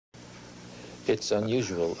It's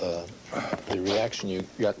unusual, the reaction you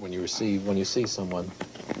get when you see someone,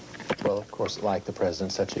 well, of course, like the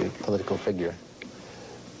president, such a political figure.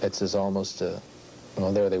 It's as almost,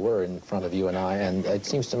 well, there they were in front of you and I, and it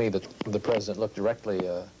seems to me that the president looked directly,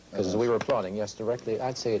 because we were applauding, yes, directly,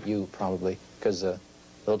 I'd say at you probably, because a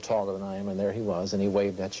little taller than I am, and there he was, and he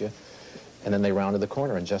waved at you. And then they rounded the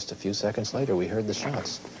corner, and just a few seconds later, we heard the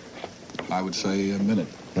shots. I would say a minute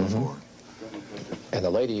before. And the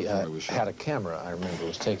lady had a camera, I remember,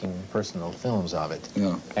 was taking personal films of it.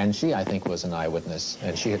 Yeah. And she, I think, was an eyewitness,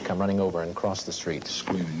 and she had come running over and crossed the street.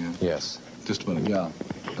 Screaming, yeah. Yes. Just a minute, yeah,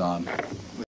 Don.